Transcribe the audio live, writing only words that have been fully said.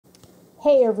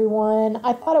Hey everyone,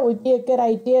 I thought it would be a good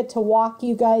idea to walk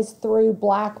you guys through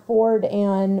Blackboard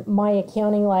and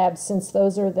MyAccountingLab, since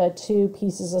those are the two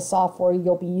pieces of software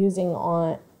you'll be using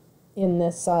in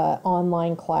this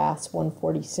online class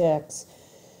 146.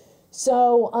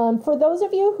 So for those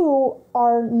of you who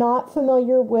are not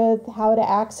familiar with how to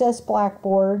access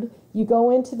Blackboard, you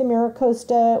go into the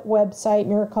MiraCosta website,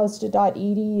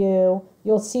 miracosta.edu.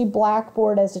 You'll see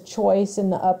Blackboard as a choice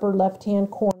in the upper left-hand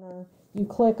corner. You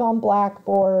click on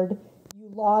Blackboard, you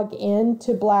log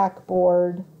into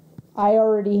Blackboard. I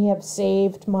already have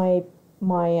saved my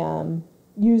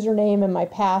username and my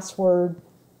password,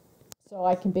 so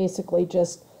I can basically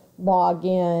just log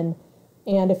in.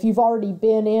 And if you've already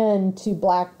been into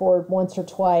Blackboard once or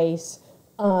twice,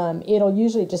 it'll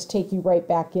usually just take you right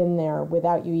back in there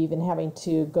without you even having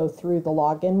to go through the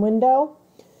login window.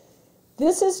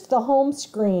 This is the home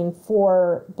screen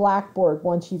for Blackboard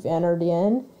once you've entered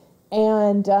in.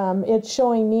 And it's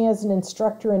showing me as an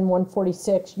instructor in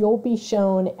 146. You'll be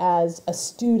shown as a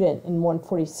student in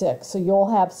 146. So you'll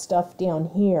have stuff down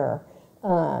here.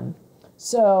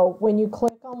 So when you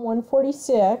click on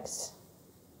 146,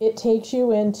 it takes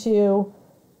you into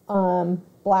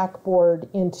Blackboard,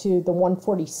 into the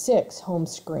 146 home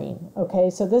screen. Okay,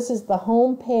 so this is the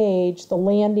home page, the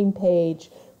landing page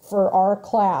for our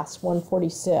class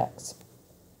 146.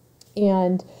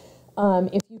 And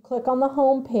if you click on the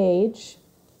home page,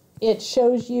 it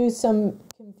shows you some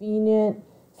convenient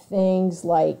things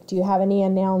like, do you have any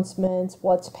announcements,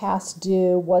 what's past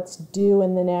due, what's due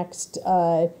in the next,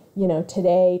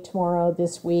 today, tomorrow,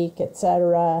 this week,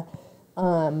 etc.,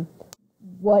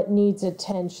 what needs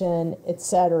attention,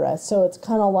 etc. So it's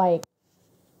kind of like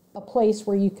a place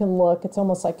where you can look. It's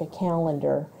almost like a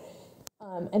calendar.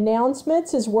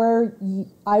 Announcements is where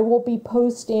I will be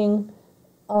posting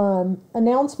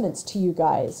announcements to you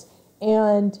guys.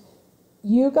 And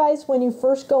you guys, when you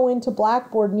first go into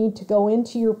Blackboard, need to go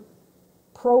into your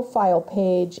profile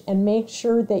page and make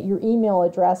sure that your email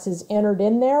address is entered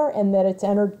in there and that it's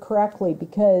entered correctly,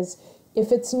 because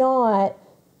if it's not,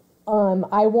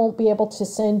 I won't be able to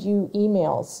send you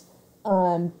emails.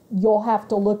 You'll have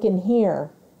to look in here.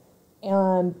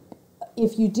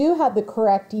 If you do have the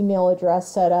correct email address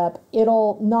set up,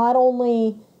 it'll not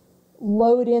only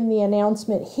load in the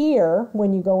announcement here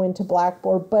when you go into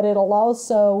Blackboard, but it'll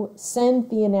also send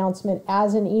the announcement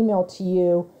as an email to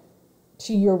you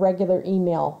to your regular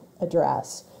email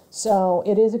address. So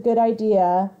it is a good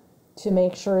idea to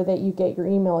make sure that you get your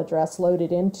email address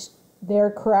loaded in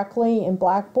there correctly in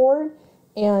Blackboard,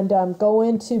 and go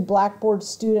into Blackboard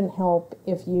Student Help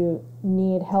if you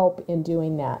need help in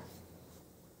doing that.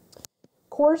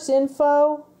 Course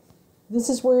info, this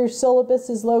is where your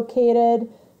syllabus is located.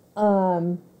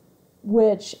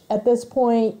 Which at this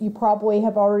point you probably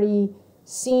have already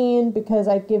seen because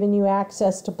I've given you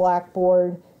access to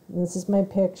Blackboard. And this is my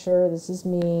picture, this is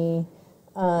me.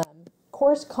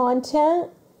 Course content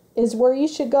is where you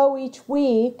should go each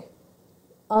week,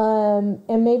 and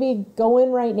maybe go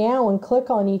in right now and click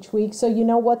on each week so you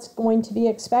know what's going to be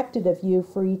expected of you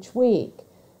for each week.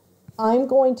 I'm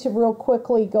going to real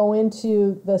quickly go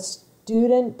into the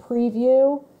student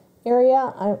preview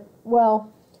area.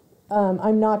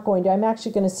 I'm not going to. I'm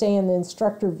actually going to stay in the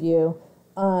instructor view.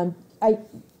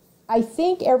 I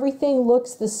think everything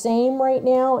looks the same right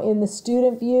now in the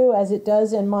student view as it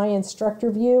does in my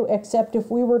instructor view, except if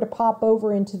we were to pop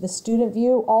over into the student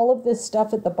view, all of this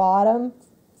stuff at the bottom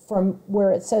from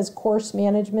where it says course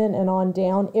management and on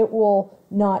down, it will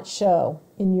not show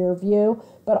in your view.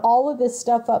 But all of this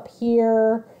stuff up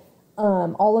here,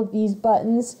 all of these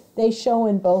buttons, they show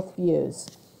in both views.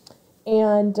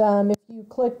 And if you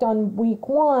clicked on week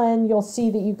 1, you'll see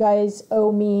that you guys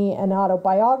owe me an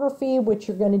autobiography, which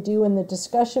you're going to do in the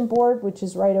discussion board, which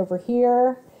is right over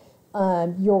here.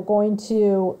 You're going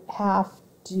to have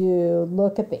to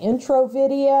look at the intro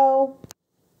video,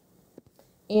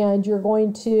 and you're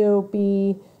going to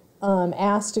be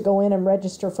asked to go in and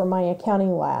register for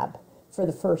MyAccountingLab for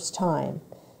the first time.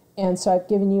 And so I've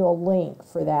given you a link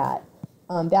for that.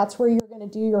 That's where you're going to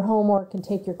do your homework and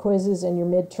take your quizzes and your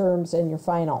midterms and your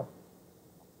final.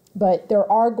 But there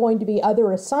are going to be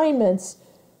other assignments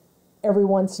every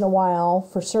once in a while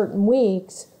for certain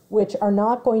weeks, which are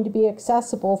not going to be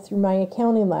accessible through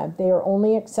MyAccountingLab. They are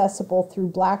only accessible through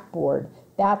Blackboard.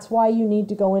 That's why you need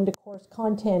to go into course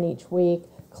content each week,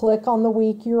 click on the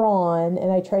week you're on,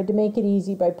 and I tried to make it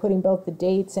easy by putting both the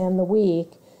dates and the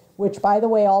week, which, by the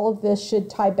way, all of this should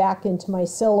tie back into my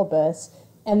syllabus.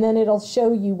 And then it'll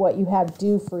show you what you have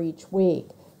due for each week.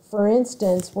 For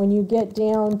instance, when you get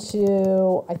down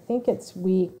to, I think it's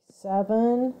week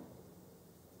 7,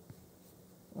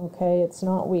 Okay, it's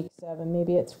not week 7,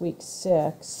 maybe it's week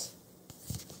 6.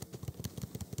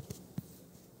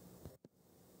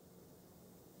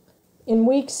 In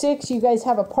week 6, you guys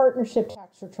have a partnership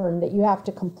tax return that you have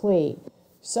to complete.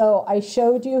 So I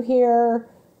showed you here,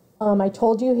 I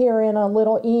told you here in a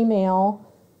little email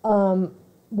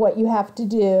what you have to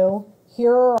do.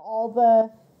 Here are all the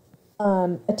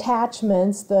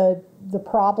attachments, the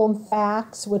problem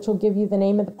facts, which will give you the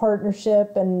name of the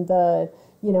partnership and the,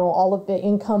 you know, all of the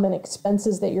income and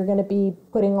expenses that you're going to be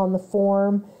putting on the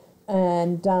form.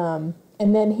 And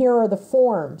then here are the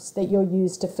forms that you'll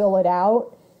use to fill it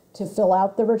out, to fill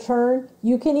out the return.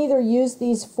 You can either use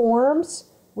these forms,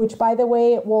 which, by the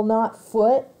way, it will not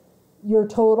foot your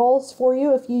totals for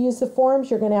you. If you use the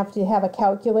forms, you're going to have a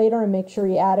calculator and make sure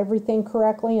you add everything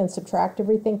correctly and subtract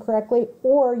everything correctly.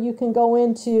 Or you can go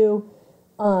into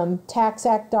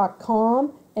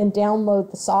taxact.com and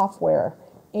download the software.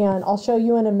 And I'll show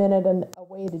you in a minute a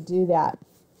way to do that.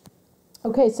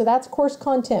 Okay, so that's course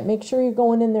content. Make sure you're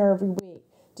going in there every week.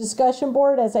 Discussion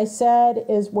board, as I said,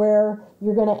 is where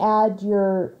you're going to add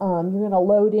your, you're going to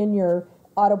load in your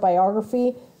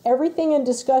autobiography. Everything in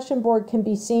discussion board can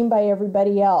be seen by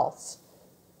everybody else,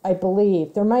 I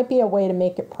believe. There might be a way to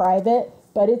make it private,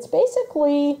 but it's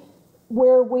basically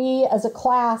where we as a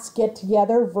class get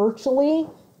together virtually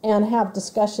and have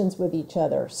discussions with each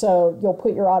other. So you'll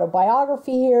put your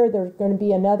autobiography here. There's going to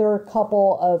be another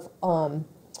couple of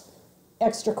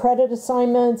extra credit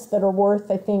assignments that are worth,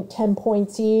 I think, 10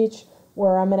 points each,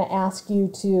 where I'm going to ask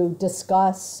you to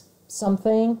discuss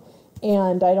something.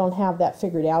 And I don't have that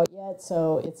figured out yet,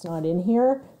 so it's not in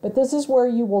here. But this is where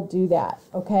you will do that,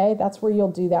 okay? That's where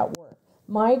you'll do that work.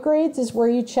 My grades is where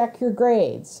you check your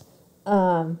grades.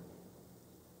 And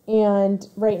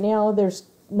right now there's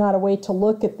not a way to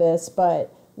look at this,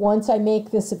 but once I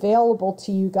make this available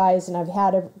to you guys and I've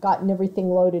gotten everything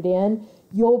loaded in,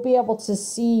 you'll be able to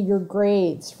see your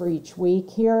grades for each week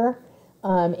here.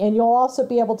 And you'll also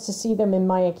be able to see them in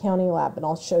MyAccountingLab, and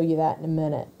I'll show you that in a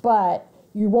minute. But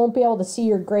you won't be able to see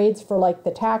your grades for like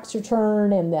the tax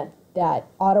return and that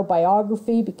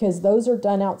autobiography, because those are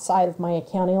done outside of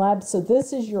MyAccountingLab. So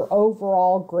this is your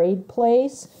overall grade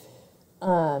place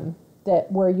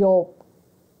where you'll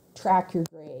track your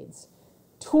grades.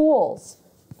 Tools.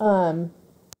 And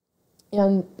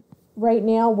right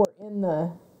now we're in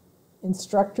the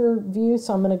instructor view,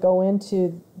 so I'm going to go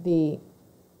into the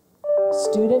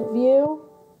student view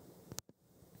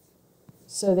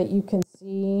so that you can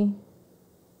see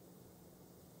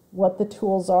what the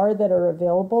tools are that are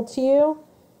available to you.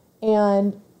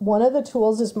 And one of the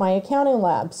tools is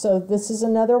MyAccountingLab. So this is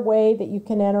another way that you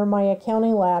can enter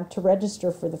MyAccountingLab to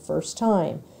register for the first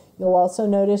time. You'll also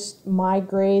notice My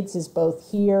Grades is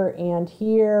both here and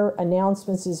here.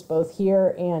 Announcements is both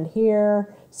here and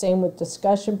here. Same with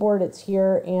Discussion Board, it's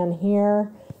here and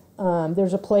here.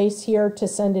 There's a place here to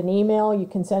send an email. You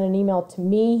can send an email to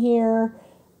me here.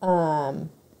 And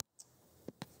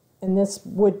this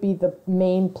would be the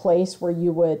main place where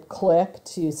you would click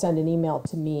to send an email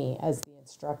to me as the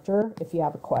instructor if you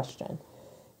have a question.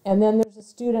 And then there's a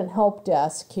student help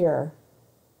desk here.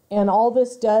 And all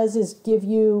this does is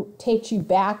takes you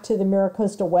back to the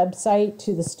MiraCosta website,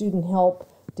 to the student help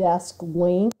desk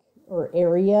link or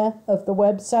area of the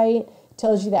website.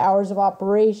 Tells you the hours of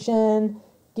operation,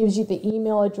 gives you the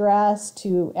email address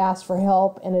to ask for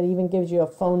help, and it even gives you a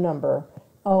phone number.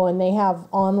 Oh, and they have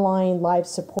online live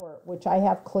support, which I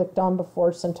have clicked on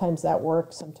before. Sometimes that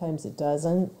works, sometimes it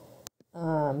doesn't.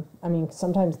 I mean,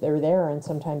 sometimes they're there and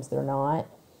sometimes they're not.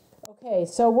 Okay,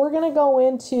 so we're going to go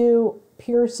into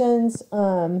Pearson's.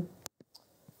 I'm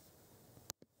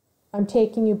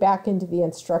taking you back into the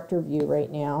instructor view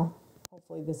right now.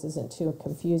 Hopefully this isn't too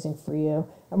confusing for you.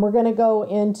 And we're going to go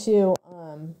into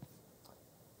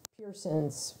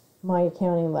Pearson's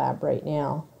MyAccountingLab right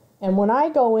now. And when I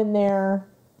go in there,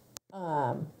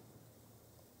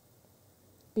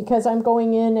 because I'm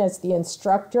going in as the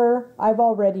instructor, I've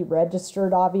already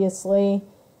registered, obviously,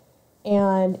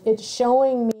 and it's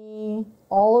showing me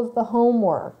all of the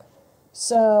homework,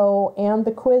 and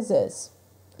the quizzes.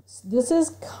 This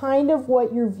is kind of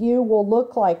what your view will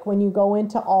look like when you go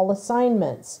into all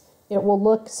assignments. It will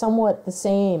look somewhat the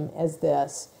same as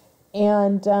this.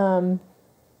 And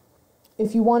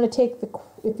if you want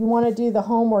to do the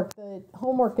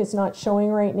homework is not showing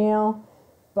right now,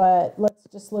 but let's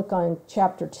just look on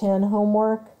chapter 10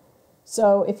 homework.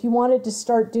 So if you wanted to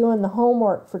start doing the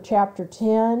homework for chapter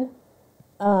 10,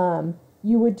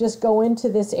 you would just go into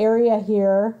this area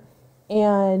here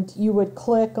and you would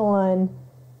click on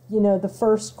you know, the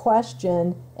first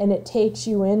question, and it takes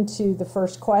you into the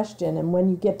first question. And when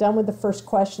you get done with the first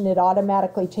question, it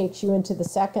automatically takes you into the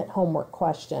second homework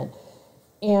question.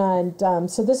 And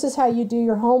so this is how you do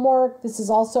your homework. This is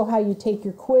also how you take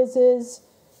your quizzes.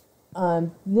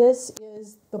 This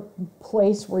is the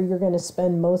place where you're going to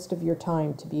spend most of your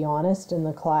time, to be honest, in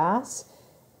the class.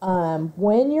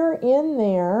 When you're in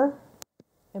there,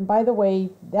 and by the way,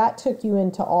 that took you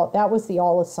into that was the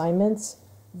all assignments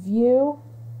view.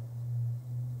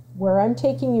 Where I'm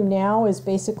taking you now is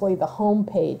basically the home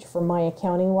page for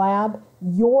MyAccountingLab,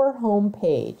 your home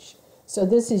page. So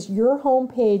this is your home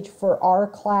page for our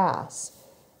class.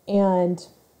 And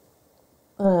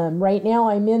right now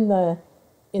I'm in the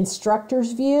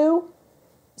instructor's view.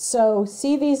 So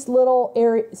see these little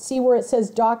areas, see where it says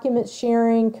document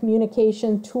sharing,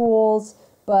 communication tools,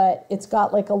 but it's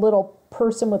got like a little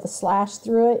person with a slash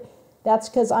through it. That's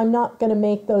because I'm not going to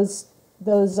make those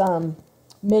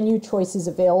menu choices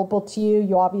available to you.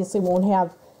 You obviously won't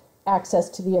have access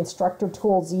to the instructor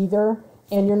tools either,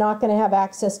 and you're not going to have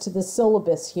access to the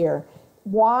syllabus here.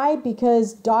 Why?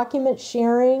 Because document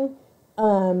sharing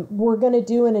we're going to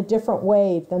do in a different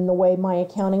way than the way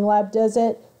MyAccountingLab does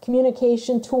it.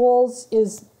 Communication tools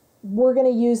is, we're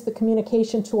going to use the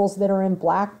communication tools that are in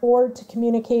Blackboard to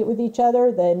communicate with each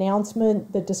other, the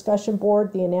announcement, the discussion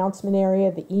board, the announcement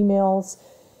area, the emails,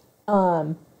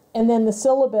 and then the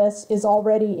syllabus is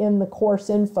already in the course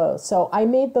info. So I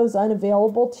made those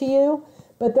unavailable to you,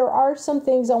 but there are some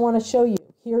things I want to show you.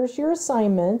 Here's your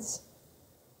assignments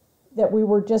that we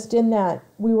were just in that,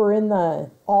 we were in the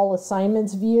all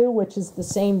assignments view, which is the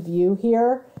same view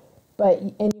here.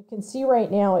 And you can see right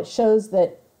now it shows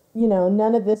that, you know,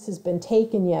 none of this has been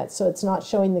taken yet, so it's not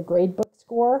showing the gradebook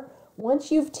score.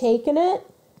 Once you've taken it,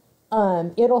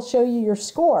 it'll show you your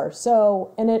score.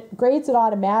 So, and it grades it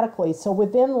automatically. So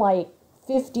within like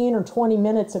 15 or 20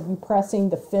 minutes of you pressing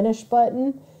the finish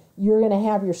button, you're going to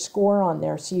have your score on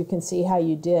there so you can see how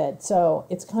you did. So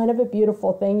it's kind of a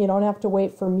beautiful thing. You don't have to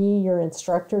wait for me, your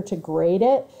instructor, to grade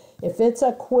it. If it's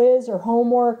a quiz or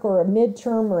homework or a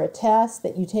midterm or a test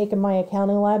that you take in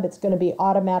MyAccountingLab, it's going to be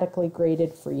automatically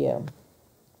graded for you.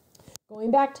 Going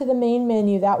back to the main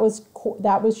menu, that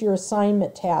was your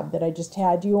assignment tab that I just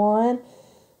had you on.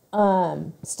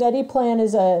 Study plan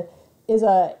is a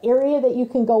area that you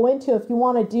can go into if you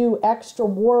want to do extra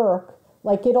work.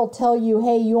 Like it'll tell you,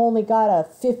 hey, you only got a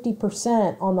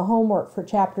 50% on the homework for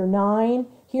chapter 9.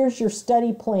 Here's your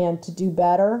study plan to do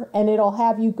better. And it'll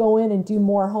have you go in and do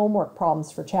more homework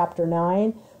problems for chapter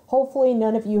 9. Hopefully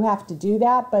none of you have to do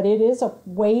that, but it is a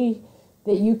way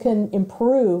that you can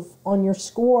improve on your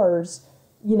scores,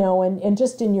 you know, and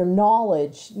just in your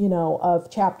knowledge, you know,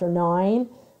 of chapter 9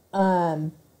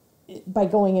 by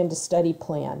going into study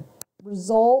plan.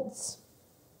 Results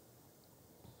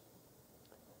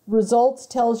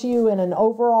tells you in an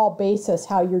overall basis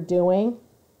how you're doing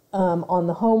on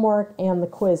the homework and the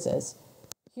quizzes.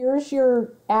 Here's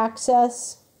your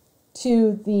access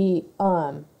to the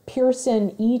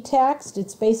Pearson e-text.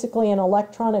 It's basically an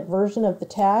electronic version of the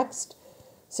text.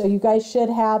 So you guys should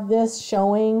have this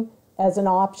showing as an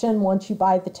option once you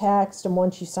buy the text and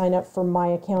once you sign up for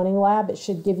MyAccountingLab. It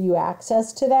should give you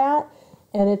access to that,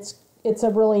 and it's a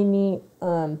really neat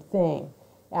thing.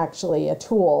 Actually, a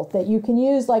tool that you can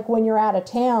use like when you're out of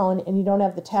town and you don't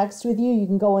have the text with you, you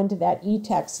can go into that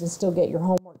e-text and still get your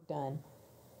homework done.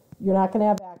 You're not going to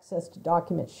have access to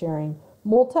document sharing.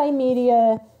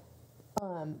 Multimedia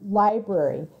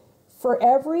library. For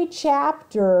every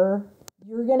chapter,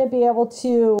 you're going to be able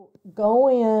to go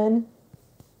in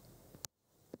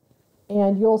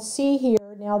and you'll see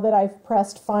here, now that I've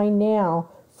pressed Find Now,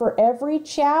 for every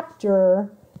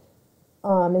chapter,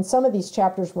 and some of these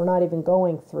chapters we're not even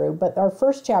going through, but our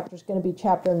first chapter is going to be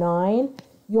chapter 9.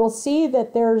 You'll see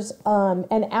that there's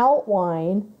an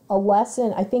outline, a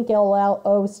lesson. I think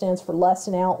LO stands for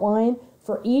lesson outline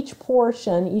for each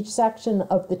portion, each section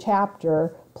of the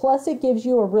chapter. Plus it gives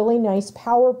you a really nice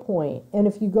PowerPoint. And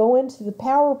if you go into the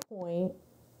PowerPoint,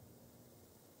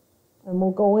 and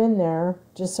we'll go in there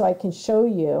just so I can show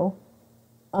you,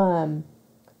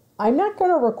 I'm not going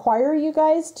to require you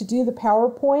guys to do the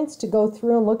PowerPoints, to go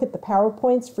through and look at the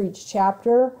PowerPoints for each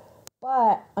chapter,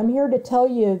 but I'm here to tell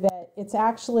you that it's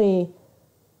actually,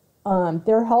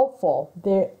 they're helpful.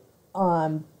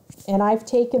 And I've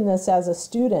taken this as a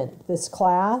student, this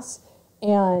class,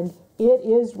 and it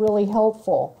is really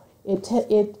helpful.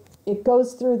 It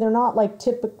goes through, they're not like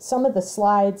some of the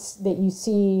slides that you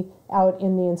see out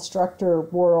in the instructor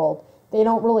world. They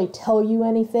don't really tell you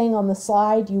anything on the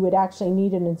slide. You would actually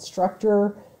need an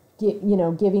instructor,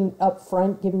 giving up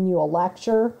front, giving you a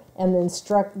lecture, and the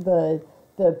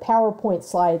the PowerPoint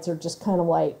slides are just kind of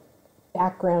like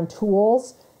background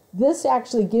tools. This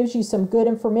actually gives you some good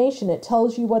information. It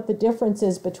tells you what the difference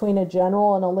is between a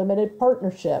general and a limited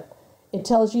partnership. It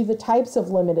tells you the types of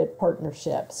limited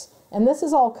partnerships. And this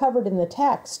is all covered in the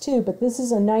text too, but this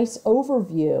is a nice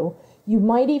overview. You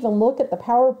might even look at the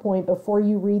PowerPoint before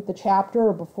you read the chapter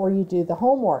or before you do the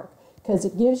homework, because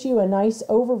it gives you a nice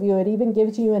overview. It even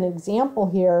gives you an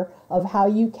example here of how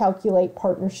you calculate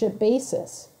partnership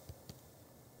basis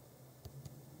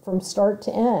from start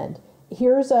to end.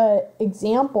 Here's an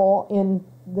example in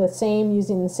the same,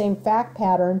 using the same fact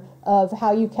pattern of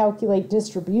how you calculate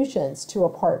distributions to a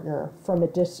partner from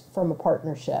a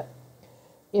partnership.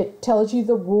 It tells you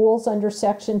the rules under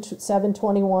Section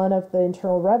 721 of the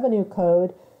Internal Revenue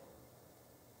Code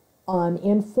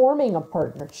in forming a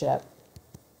partnership.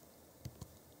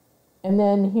 And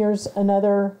then here's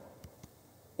another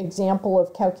example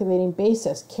of calculating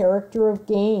basis, character of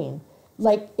gain.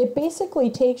 Like, it basically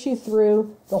takes you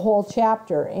through the whole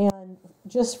chapter. And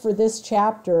just for this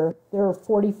chapter, there are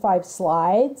 45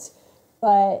 slides.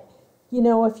 But, you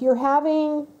know, if you're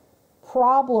having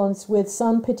problems with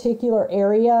some particular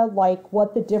area, like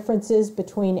what the difference is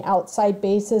between outside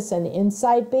basis and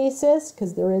inside basis,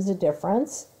 because there is a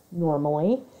difference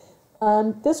normally,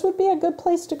 this would be a good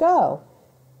place to go.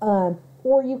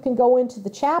 Or you can go into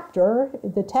the chapter,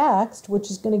 the text,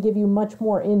 which is going to give you much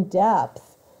more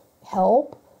in-depth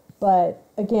help. But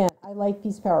again, I like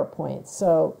these PowerPoints,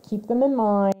 so keep them in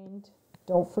mind.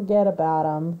 Don't forget about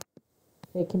them.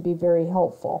 They can be very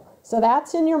helpful. So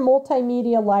that's in your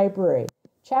multimedia library.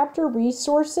 Chapter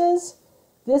resources,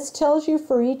 this tells you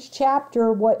for each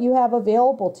chapter what you have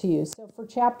available to you. So for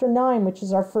chapter 9, which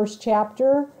is our first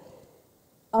chapter,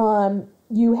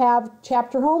 you have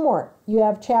chapter homework, you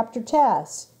have chapter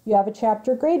tests, you have a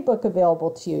chapter gradebook available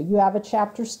to you, you have a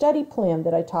chapter study plan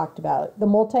that I talked about. The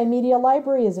multimedia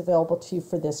library is available to you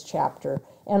for this chapter,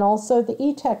 and also the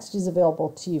e-text is available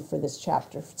to you for this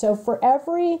chapter. So for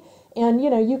every, and you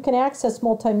know, you can access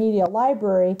multimedia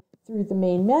library through the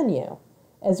main menu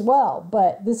as well,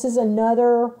 but this is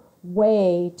another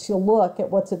way to look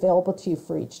at what's available to you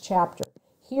for each chapter.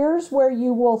 Here's where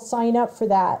you will sign up for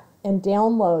that and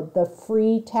download the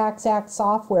free Tax Act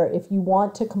software if you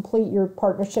want to complete your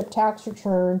partnership tax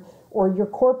return or your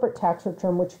corporate tax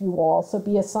return, which you will also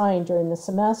be assigned during the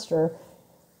semester.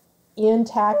 In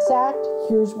Tax Act,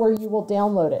 here's where you will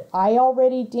download it. I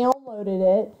already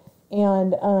downloaded it,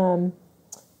 and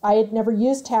I had never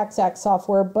used Tax Act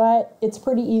software, but it's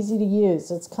pretty easy to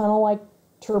use. It's kind of like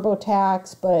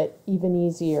TurboTax, but even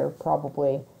easier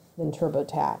probably than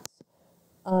TurboTax.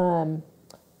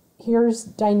 Here's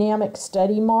dynamic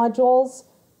study modules.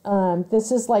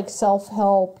 This is like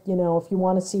self-help. You know, if you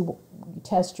want to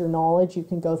test your knowledge, you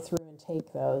can go through and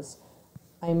take those.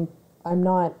 I'm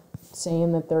not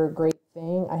saying that they're a great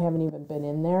thing. I haven't even been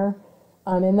in there.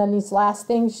 And then these last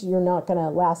things,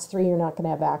 last three, you're not going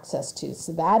to have access to.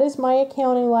 So that is my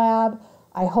accounting lab.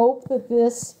 I hope that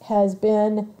this has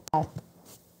been